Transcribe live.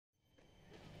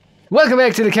Welcome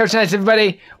back to the Couch Nights,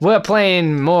 everybody. We're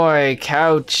playing more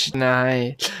Couch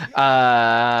Nights. You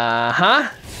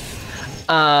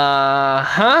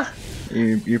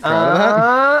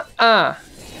proud of that?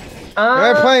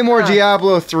 We're playing more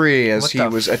Diablo 3, as he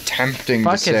was attempting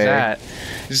to say. What the fuck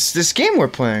is that? This game we're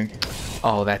playing.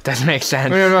 Oh, that does make sense.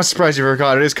 I mean, I'm not surprised you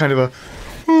forgot. It is kind of a...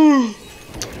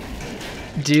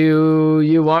 Do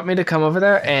you want me to come over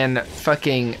there and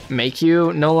fucking make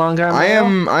you no longer a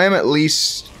male? I am at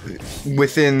least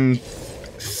within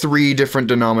 3 different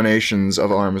denominations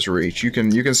of arm's reach. You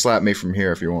can slap me from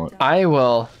here if you want. I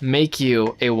will make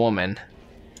you a woman.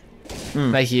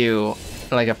 Like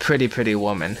a pretty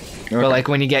woman. Okay. But like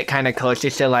when you get kind of close, you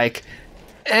say like,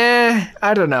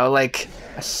 I don't know, like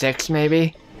a 6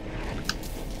 maybe.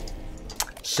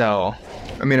 So.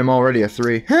 I mean, I'm already a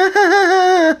 3.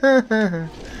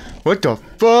 What the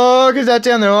fuck is that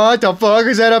down there? What the fuck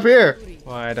is that up here?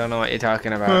 Well, I don't know what you're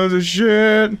talking about. Oh, the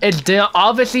shit. It's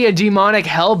obviously a demonic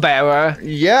hellbearer.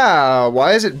 Yeah,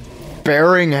 why is it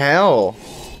bearing hell?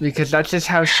 Because that's just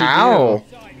how she do.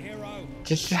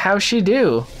 Just how she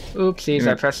do. Oopsies,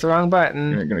 I pressed the wrong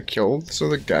button. You're gonna kill so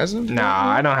the guys? No,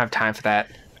 I don't have time for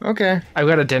that. Okay. I've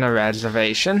got a dinner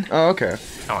reservation. Oh, okay.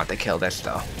 I want to kill this,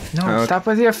 though. No, stop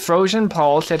with your frozen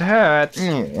pulse. It hurts.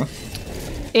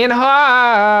 It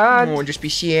hurts. Oh, just be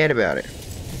sad about it.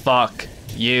 Fuck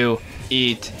you.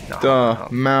 Eat the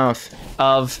mouth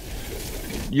of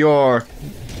your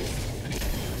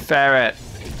ferret.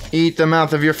 Eat the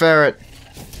mouth of your ferret.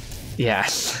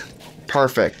 Yes.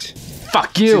 Perfect.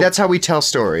 Fuck you. See, that's how we tell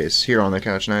stories here on the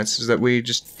Couch Nights, is that we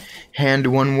just hand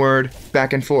one word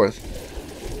back and forth.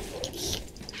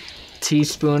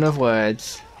 Teaspoon of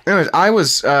words. Anyways, I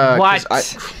was, what?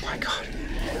 Oh my god.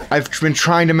 I've been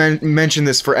trying to mention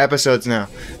this for episodes now.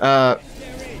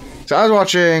 So I was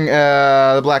watching,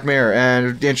 the Black Mirror,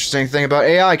 and the interesting thing about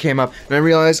AI came up, and I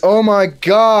realized, oh my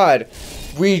god,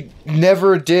 we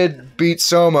never did beat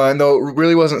Soma, and though it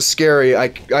really wasn't scary,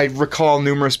 I recall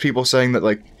numerous people saying that,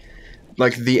 like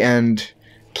the end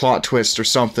plot twist or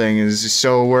something is just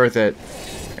so worth it.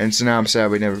 And so now I'm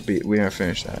sad we never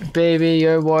finished that. Baby,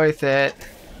 you're worth it.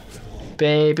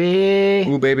 Baby.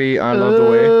 Ooh, baby, I love the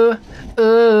way.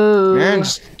 Ooh. Man,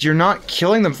 you're not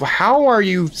killing them. How are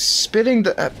you spitting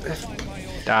the...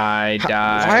 Die.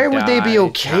 Why would they be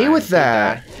okay with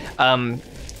that?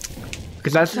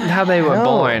 Because that's how they were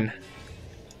born.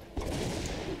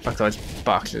 Fuck those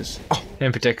boxes. Oh.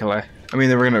 In particular. I mean,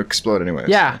 they were gonna explode anyways.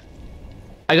 Yeah.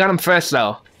 I got them first,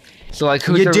 though. So, like,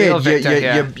 who's the real victor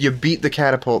here? You beat the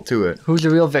catapult to it. Who's the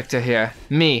real victor here?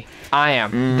 Me. I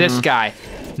am. This guy.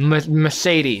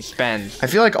 Mercedes-Benz. I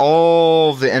feel like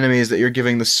all the enemies that you're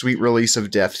giving the sweet release of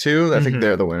death to, I think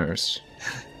they're the winners.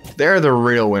 They're the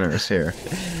real winners here.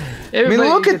 I mean,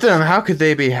 look at them. How could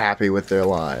they be happy with their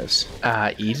lives?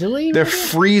 Easily? They're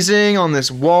freezing on this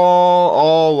wall,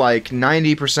 all like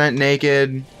 90%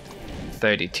 naked.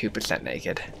 32%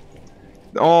 naked.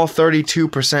 All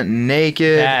 32%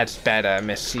 naked. That's better,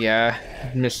 Monsieur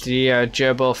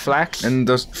Gerbil Flex. And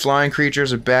those flying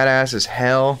creatures are badass as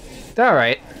hell. They're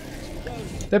alright.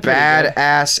 They're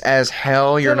badass as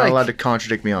hell. You're not allowed to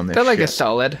contradict me on this. They're like a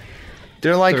solid.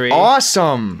 They're like 3.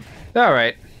 Awesome. They're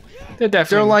alright. They're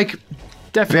definitely. They're like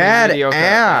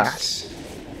badass.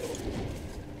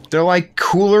 They're like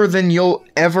cooler than you'll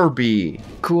ever be.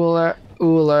 Cooler,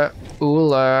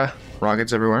 ooler.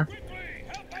 Rockets everywhere.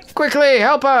 Quickly,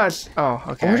 help us! Oh,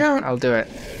 okay. I'll do it.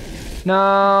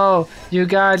 No, you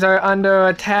guys are under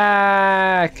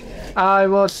attack. I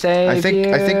will save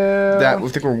you. I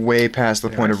think we're way past the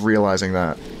point of realizing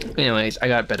that. Anyways, I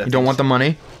got better. You don't want the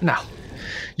money? No.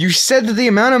 You said that the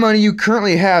amount of money you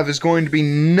currently have is going to be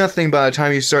nothing by the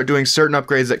time you start doing certain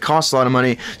upgrades that cost a lot of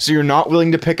money, so you're not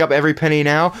willing to pick up every penny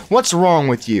now? What's wrong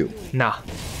with you? Nah.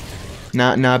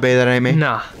 Nah, bae, that ain't me?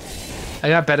 Nah. I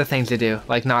got better things to do,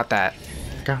 like not that.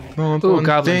 Ooh,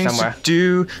 goblin somewhere. To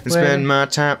do and spend my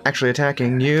time actually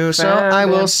attacking you, so I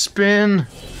will spin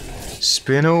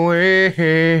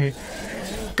away.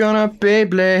 Gonna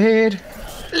Beyblade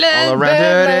all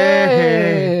around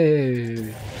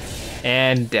today.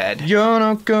 And dead. You're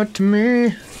not good to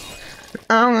me.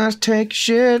 I'm gonna take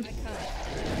shit.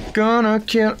 Gonna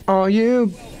kill all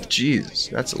you. Jesus,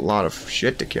 that's a lot of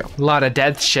shit to kill. A lot of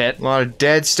dead shit. A lot of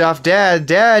dead stuff.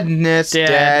 Deadness.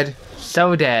 Dead.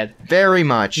 So dead. Very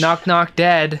much. Knock, knock,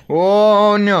 dead.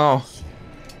 Oh, no.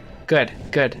 Good.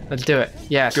 Let's do it.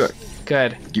 Yes.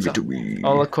 Good. Give it to me.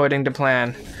 All according to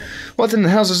plan. What in the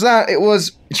hell is that? It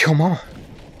was... Yo, mama.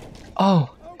 Oh.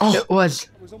 It was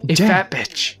a fat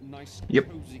bitch. Yep.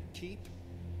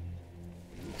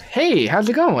 Hey, how's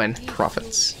it going?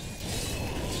 Profits.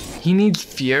 He needs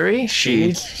fury.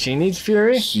 She needs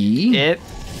fury. He? Eh.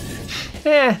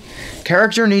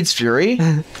 Character needs fury.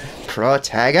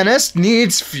 Protagonist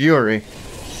needs fury.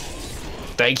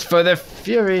 Thanks for the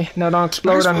fury. No, don't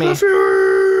explode on me.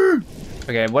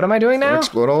 Okay, what am I doing now?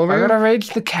 Explode all over I you? gotta rage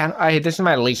the cat. This is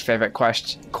my least favorite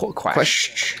quest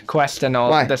in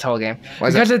all this whole game. Why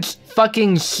is because it's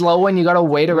fucking slow and you gotta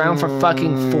wait around for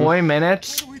fucking 4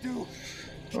 minutes.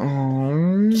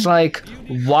 It's like,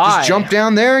 why? Just jump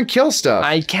down there and kill stuff.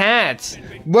 I can't.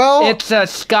 Well, It's a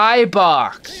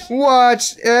skybox.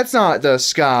 what? That's not the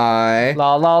sky.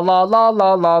 La la la la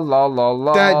la la la la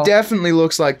la. That definitely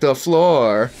looks like the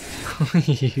floor.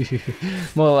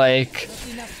 More like,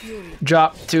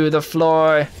 drop to the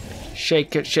floor,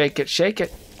 shake it, shake it, shake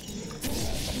it.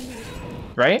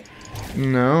 Right?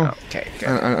 No. Okay, good.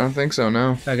 I don't think so,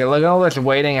 no. Okay, look at all this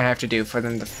waiting I have to do for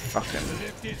them to fucking...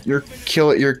 You're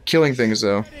killing things,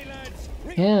 though.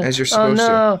 Yeah. As you're supposed to.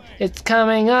 Oh no, it's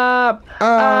coming up.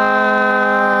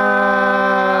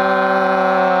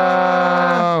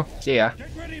 Oh. See ya.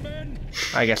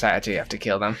 I guess I actually have to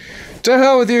kill them. To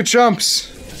hell with you, chumps.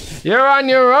 You're on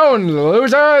your own,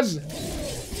 losers!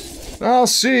 I'll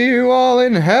see you all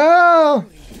in hell.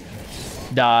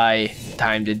 Die.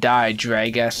 Time to die,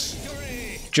 Dragus.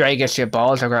 Dragus, your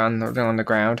balls are on the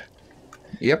ground.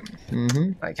 Yep.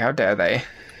 Mm-hmm. Like, how dare they?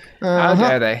 How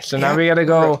dare they? So now we gotta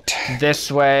go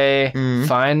this way,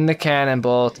 find the cannon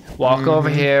bolt, walk over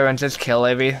here and just kill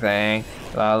everything.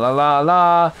 La la la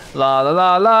la, la la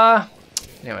la la.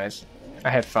 Anyways, I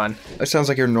had fun. That sounds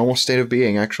like your normal state of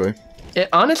being, actually. It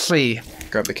honestly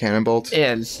Grab the cannon bolt.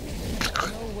 is.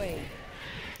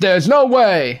 There's no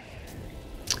way.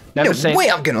 Never say.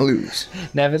 way I'm gonna lose.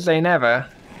 Never say never.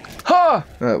 Ha!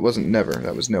 It wasn't never.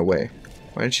 That was no way.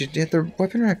 Why didn't you hit the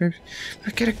weapon rack?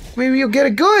 Maybe you'll get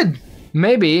it good.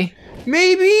 Maybe.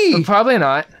 Maybe. But probably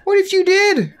not. What if you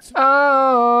did?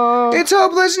 Oh. It's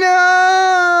hopeless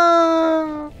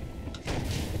now.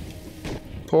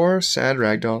 Poor sad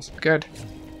ragdolls. Good.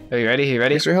 Are you ready? You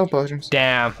ready? Extra health potions.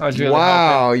 Damn. I was really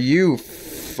Wow, hoping. you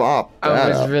fopped that I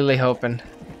was up. really hoping. I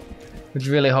was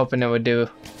really hoping it would do.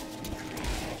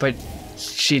 But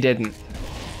she didn't.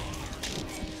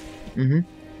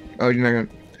 Oh, you're not gonna.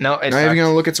 No, it Not even sucked.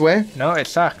 gonna look its way? No, it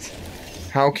sucked.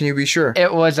 How can you be sure?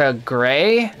 It was a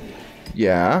gray.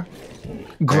 Yeah.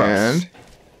 Gross. And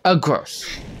A gross.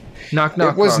 Knock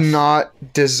knock. it was gross.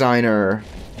 not designer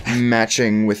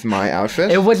matching with my outfit.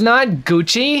 It was not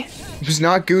Gucci. It was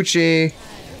not Gucci.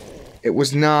 It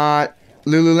was not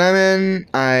Lululemon.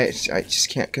 I just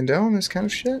can't condone this kind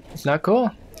of shit. It's not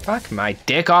cool. Fuck my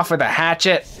dick off with a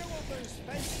hatchet.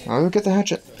 I'll go get the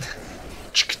hatchet.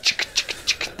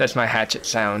 That's my hatchet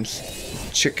sounds.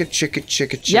 Chicka chicka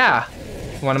chicka chicka. Yeah.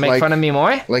 Want to make fun of me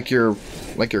more? Like you're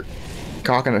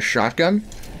cocking a shotgun.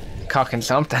 Cocking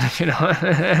something, if you know.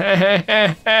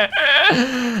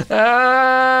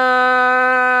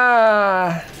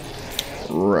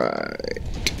 Right.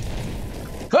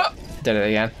 Did it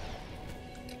again.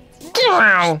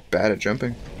 Bad at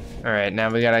jumping. All right,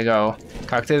 now we gotta go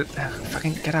talk to.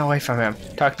 Fucking get away from him.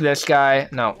 Talk to this guy.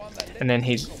 No, and then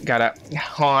he's gotta.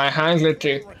 Oh, my hand's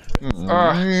itchy.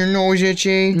 Your nose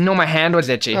itchy. No, my hand was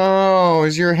itchy. Oh,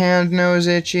 is your hand nose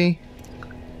itchy?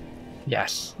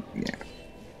 Yes. Yeah.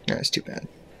 That's too bad.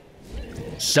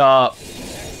 Sup?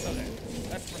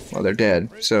 Well, they're dead,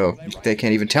 so they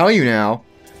can't even tell you now.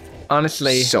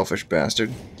 Honestly, Selfish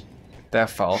bastard. their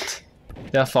fault.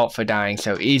 Their fault for dying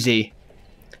so easy.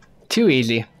 Too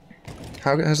easy.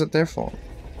 How is it their fault?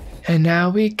 And now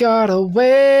we gotta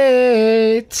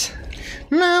wait.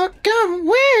 Now I gotta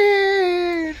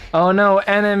wait. Oh no,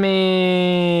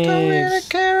 enemies. Don't really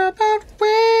care about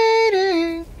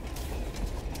waiting.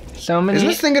 So many. Is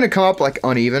this thing gonna come up like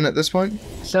uneven at this point?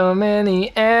 So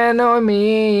many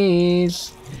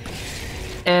enemies.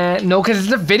 And no, because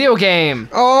it's a video game.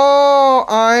 Oh,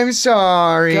 I'm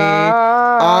sorry.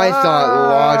 I thought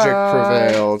logic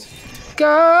prevailed.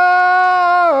 God.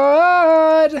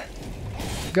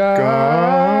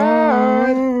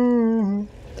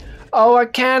 Oh, a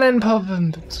cannon pop.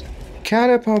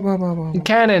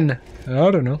 Cannon.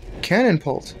 I don't know. Cannon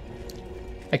bolt.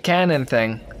 A cannon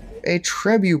thing. A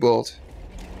trebubolt.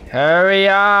 Hurry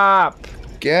up.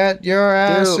 Get your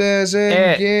asses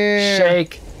in gear.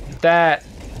 Shake that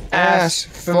ass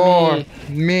for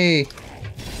me.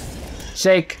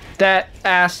 Shake that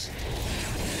ass.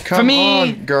 Come me.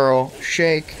 on, girl.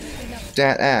 Shake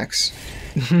that axe.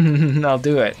 I'll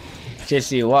do it. Just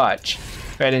so you watch.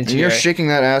 Right into And you're your, shaking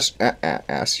that ass.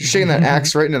 You're shaking that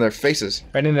axe right into their faces.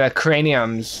 right into the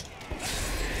craniums.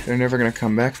 They're never gonna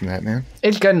come back from that, man.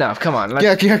 It's good enough. Come on.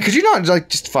 Let's, Yeah. Could you not like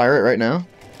just fire it right now?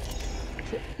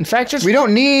 In fact, just We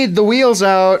don't need the wheels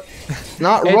out.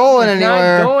 Not rolling it's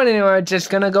anywhere. not going anywhere. It's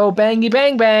just gonna go bangy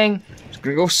bang bang. It's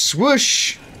gonna go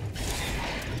swoosh.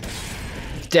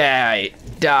 Die.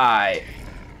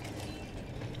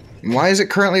 Why is it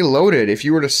currently loaded? If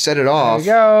you were to set it There off we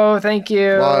go. Thank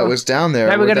you. while it was down there,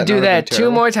 Now we're would gonna do not have that been 2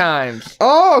 terrible? more times.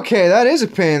 Oh, okay, that is a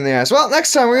pain in the ass. Well,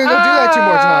 next time we're gonna go do that 2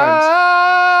 more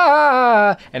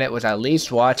times. And it was our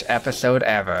least watched episode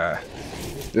ever.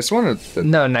 This one or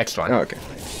No, next one. Oh, okay.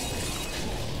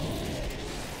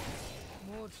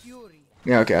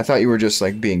 Yeah, okay. I thought you were just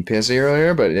like being pissy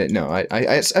earlier, but no,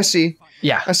 I see.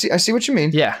 Yeah. I see what you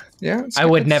mean. Yeah. Yeah. I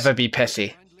would never be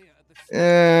pissy.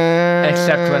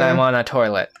 Except when I'm on a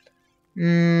toilet.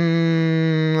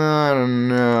 I don't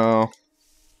know.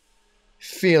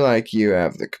 Feel like you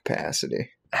have the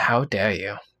capacity. How dare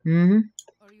you? Mm-hmm.